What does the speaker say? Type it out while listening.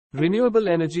Renewable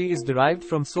energy is derived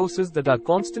from sources that are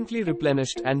constantly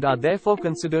replenished and are therefore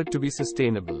considered to be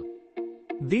sustainable.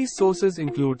 These sources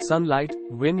include sunlight,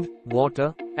 wind,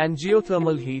 water, and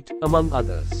geothermal heat, among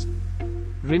others.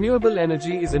 Renewable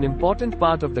energy is an important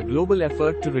part of the global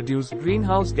effort to reduce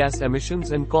greenhouse gas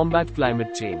emissions and combat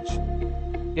climate change.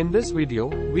 In this video,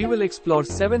 we will explore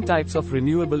 7 types of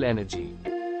renewable energy.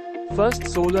 First,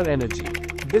 solar energy.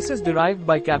 This is derived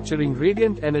by capturing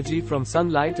radiant energy from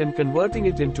sunlight and converting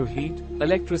it into heat,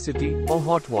 electricity, or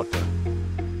hot water.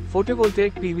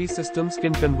 Photovoltaic PV systems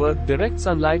can convert direct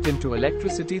sunlight into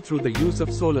electricity through the use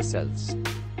of solar cells.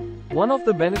 One of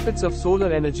the benefits of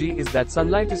solar energy is that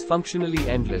sunlight is functionally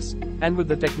endless, and with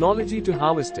the technology to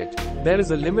harvest it, there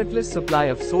is a limitless supply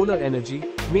of solar energy,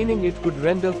 meaning it could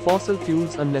render fossil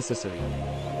fuels unnecessary.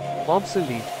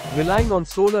 Obsolete. Relying on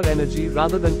solar energy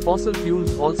rather than fossil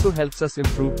fuels also helps us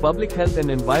improve public health and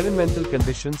environmental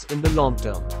conditions in the long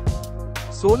term.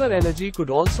 Solar energy could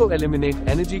also eliminate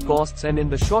energy costs and in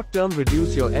the short term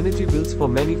reduce your energy bills for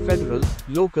many federal,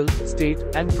 local, state,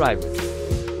 and private.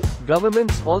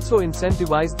 Governments also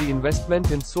incentivize the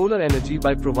investment in solar energy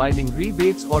by providing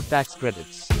rebates or tax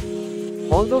credits.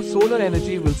 Although solar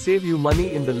energy will save you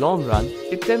money in the long run,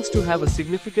 it tends to have a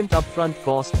significant upfront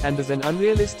cost and is an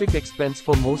unrealistic expense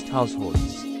for most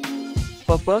households.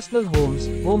 For personal homes,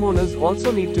 homeowners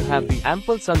also need to have the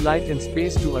ample sunlight and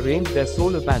space to arrange their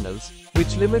solar panels,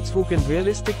 which limits who can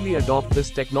realistically adopt this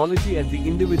technology at the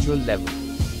individual level.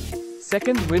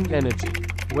 Second, wind energy.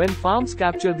 When farms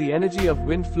capture the energy of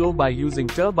wind flow by using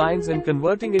turbines and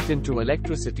converting it into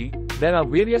electricity, there are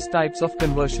various types of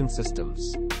conversion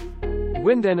systems.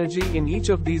 Wind energy in each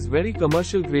of these very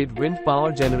commercial-grade wind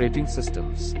power generating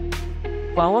systems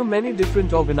power many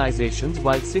different organizations,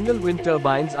 while single wind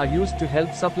turbines are used to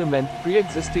help supplement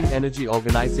pre-existing energy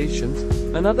organizations.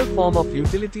 Another form of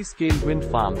utility-scale wind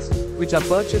farms, which are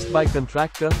purchased by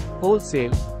contractor,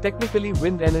 wholesale. Technically,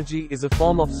 wind energy is a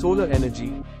form of solar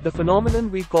energy. The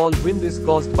phenomenon we call wind is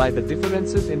caused by the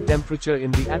differences in temperature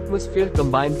in the atmosphere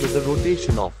combined with the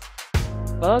rotation of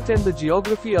Earth and the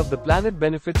geography of the planet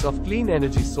benefits of clean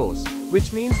energy source,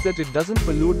 which means that it doesn't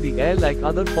pollute the air like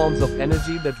other forms of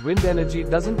energy. That wind energy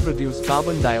doesn't produce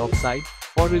carbon dioxide,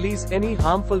 or release any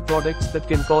harmful products that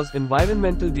can cause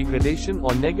environmental degradation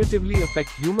or negatively affect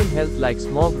human health like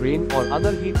smog, rain, or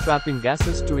other heat-trapping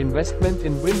gases. To investment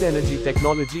in wind energy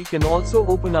technology can also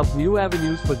open up new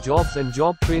avenues for jobs and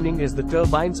job training, as the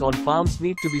turbines on farms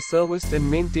need to be serviced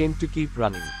and maintained to keep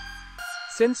running.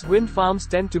 Since wind farms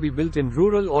tend to be built in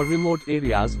rural or remote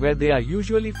areas where they are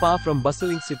usually far from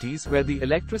bustling cities where the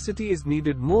electricity is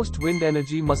needed, most wind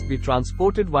energy must be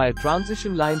transported via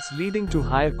transmission lines, leading to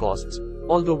higher costs.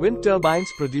 Although wind turbines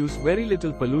produce very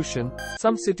little pollution,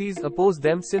 some cities oppose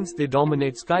them since they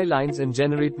dominate skylines and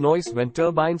generate noise. When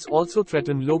turbines also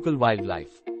threaten local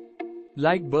wildlife,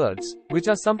 like birds, which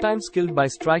are sometimes killed by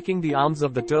striking the arms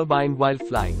of the turbine while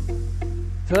flying.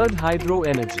 Third, hydro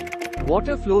energy.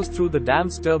 Water flows through the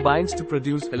dam's turbines to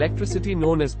produce electricity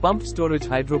known as pumped storage.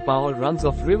 Hydropower runs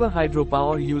off river.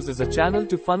 Hydropower uses a channel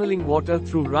to funneling water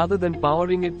through rather than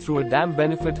powering it through a dam.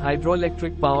 Benefit: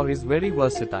 hydroelectric power is very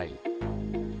versatile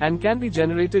and can be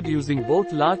generated using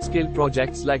both large-scale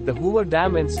projects like the Hoover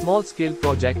Dam and small-scale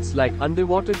projects like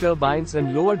underwater turbines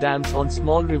and lower dams on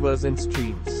small rivers and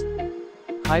streams.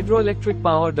 Hydroelectric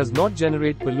power does not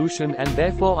generate pollution and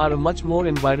therefore are a much more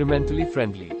environmentally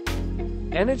friendly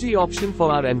energy option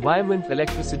for our environment.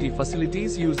 Electricity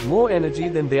facilities use more energy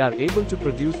than they are able to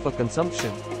produce for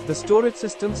consumption. The storage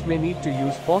systems may need to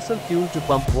use fossil fuel to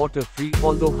pump water free.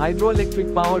 Although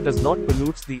hydroelectric power does not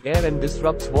pollute the air and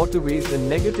disrupts waterways and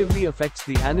negatively affects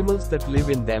the animals that live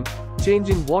in them,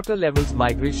 changing water levels,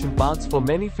 migration paths for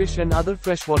many fish and other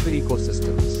freshwater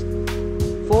ecosystems.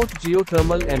 Fourth,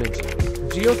 geothermal energy.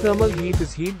 Geothermal heat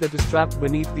is heat that is trapped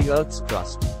beneath the Earth's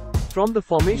crust. From the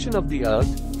formation of the Earth,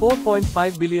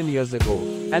 4.5 billion years ago,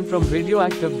 and from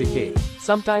radioactive decay,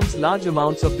 sometimes large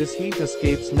amounts of this heat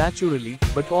escapes naturally,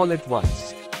 but all at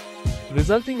once,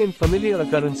 resulting in familiar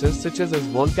occurrences such as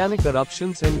volcanic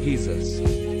eruptions and geysers.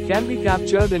 Can be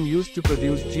captured and used to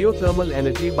produce geothermal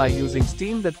energy by using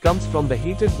steam that comes from the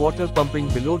heated water pumping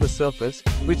below the surface,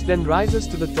 which then rises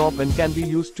to the top and can be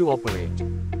used to operate.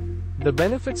 The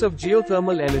benefits of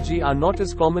geothermal energy are not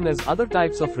as common as other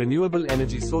types of renewable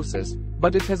energy sources,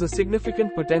 but it has a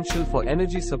significant potential for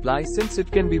energy supply since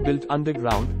it can be built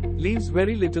underground, leaves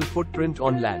very little footprint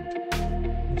on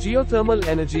land. Geothermal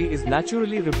energy is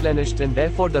naturally replenished and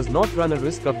therefore does not run a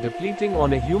risk of depleting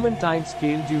on a human time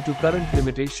scale due to current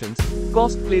limitations.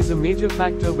 Cost plays a major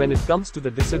factor when it comes to the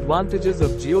disadvantages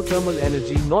of geothermal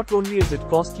energy. Not only is it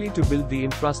costly to build the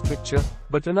infrastructure,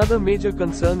 but another major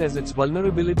concern is its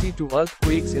vulnerability to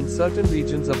earthquakes in certain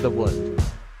regions of the world.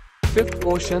 Fifth,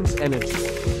 ocean's energy.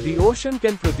 The ocean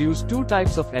can produce two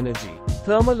types of energy: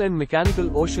 thermal and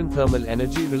mechanical. Ocean thermal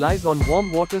energy relies on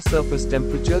warm water surface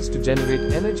temperatures to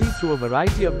generate energy through a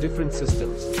variety of different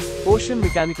systems. Ocean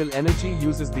mechanical energy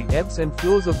uses the ebbs and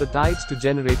flows of the tides to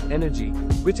generate energy,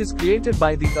 which is created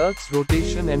by the Earth's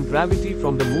rotation and gravity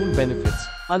from the moon. Benefits: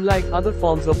 unlike other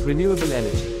forms of renewable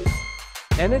energy,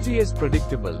 energy is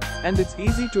predictable, and it's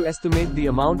easy to estimate the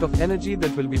amount of energy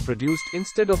that will be produced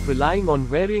instead of relying on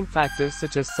varying factors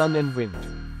such as sun and wind.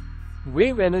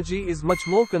 Wave energy is much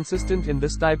more consistent in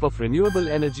this type of renewable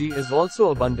energy is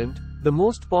also abundant. The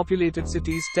most populated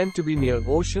cities tend to be near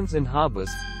oceans and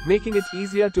harbors, making it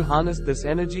easier to harness this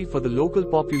energy for the local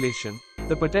population.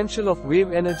 The potential of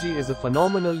wave energy is a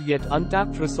phenomenal yet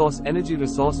untapped energy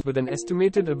resource with an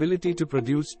estimated ability to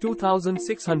produce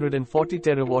 2,640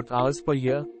 terawatt-hours per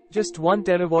year. Just 1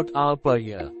 terawatt-hour per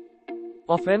year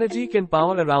of energy can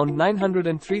power around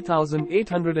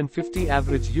 903,850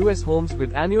 average US homes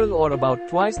with annual, or about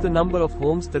twice the number of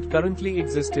homes that currently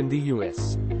exist in the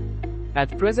US.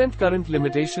 At present, current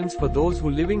limitations for those who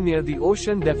living near the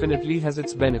ocean definitely has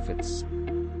its benefits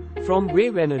from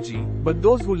wave energy, but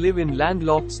those who live in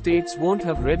landlocked states won't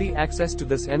have ready access to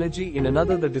this energy. In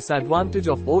another, the disadvantage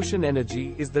of ocean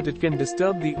energy is that it can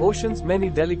disturb the ocean's many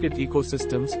delicate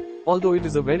ecosystems. Although it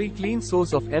is a very clean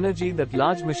source of energy, that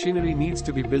large machinery needs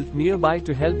to be built nearby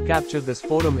to help capture this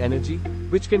foreign energy,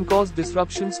 which can cause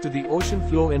disruptions to the ocean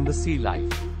flow and the sea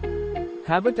life.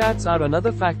 Habitats are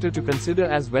another factor to consider,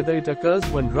 as weather it occurs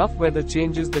when rough weather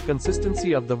changes the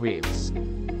consistency of the waves,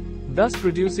 thus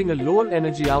producing a lower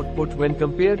energy output when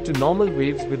compared to normal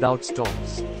waves without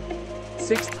storms.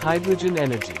 Sixth, hydrogen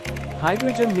energy.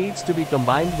 Hydrogen needs to be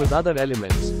combined with other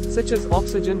elements, such as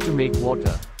oxygen, to make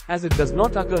water. As it does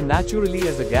not occur naturally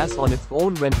as a gas on its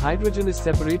own, when hydrogen is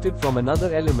separated from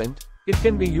another element, it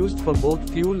can be used for both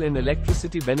fuel and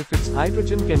electricity. Benefits: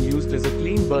 hydrogen can be used as a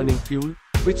clean burning fuel,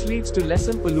 which leads to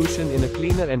lessen pollution in a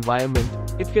cleaner environment.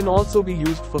 It can also be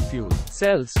used for fuel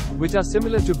cells, which are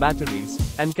similar to batteries,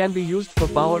 and can be used for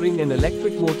powering an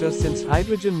electric motor since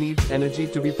hydrogen needs energy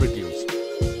to be produced.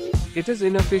 It is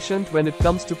inefficient when it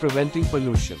comes to preventing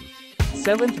pollution.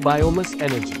 Seventh, biomass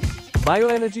energy.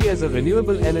 Bioenergy as a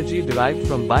renewable energy derived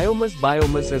from biomass.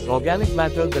 Biomass is organic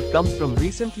matter that comes from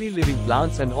recently living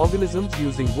plants and organisms.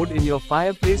 Using wood in your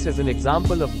fireplace as an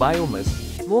example of biomass.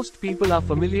 Most people are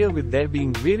familiar with there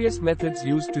being various methods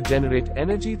used to generate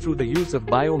energy through the use of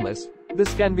biomass.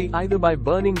 This can be either by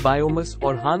burning biomass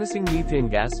or harnessing methane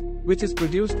gas, which is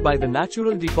produced by the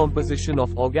natural decomposition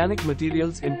of organic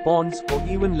materials in ponds or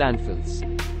even landfills.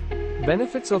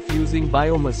 Benefits of using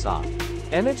biomass are: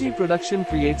 energy production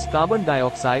creates carbon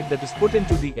dioxide that is put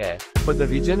into the air, but the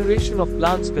regeneration of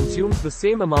plants consumes the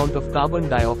same amount of carbon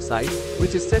dioxide,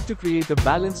 which is said to create a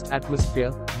balanced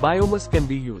atmosphere. Biomass can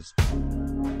be used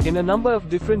in a number of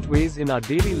different ways in our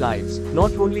daily lives,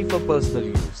 not only for personal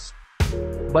use,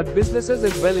 but businesses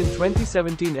as well. In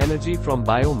 2017, energy from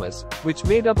biomass, which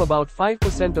made up about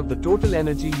 5% of the total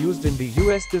energy used in the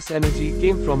US. This energy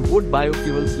came from wood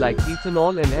biofuels like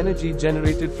ethanol, and energy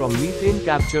generated from methane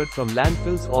captured from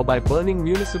landfills or by burning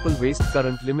municipal waste.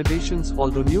 Current limitations: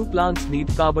 although new plants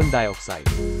need carbon dioxide,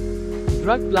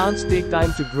 drug plants take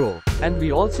time to grow, and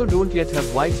we also don't yet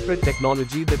have widespread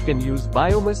technology that can use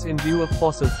biomass in lieu of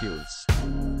fossil fuels.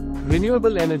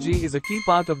 Renewable energy is a key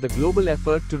part of the global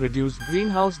effort to reduce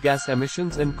greenhouse gas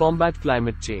emissions and combat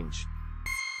climate change.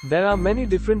 There are many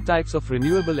different types of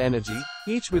renewable energy,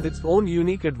 each with its own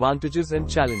unique advantages and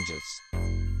challenges.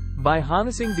 By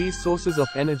harnessing these sources of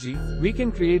energy, we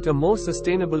can create a more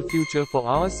sustainable future for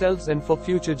ourselves and for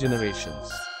future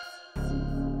generations.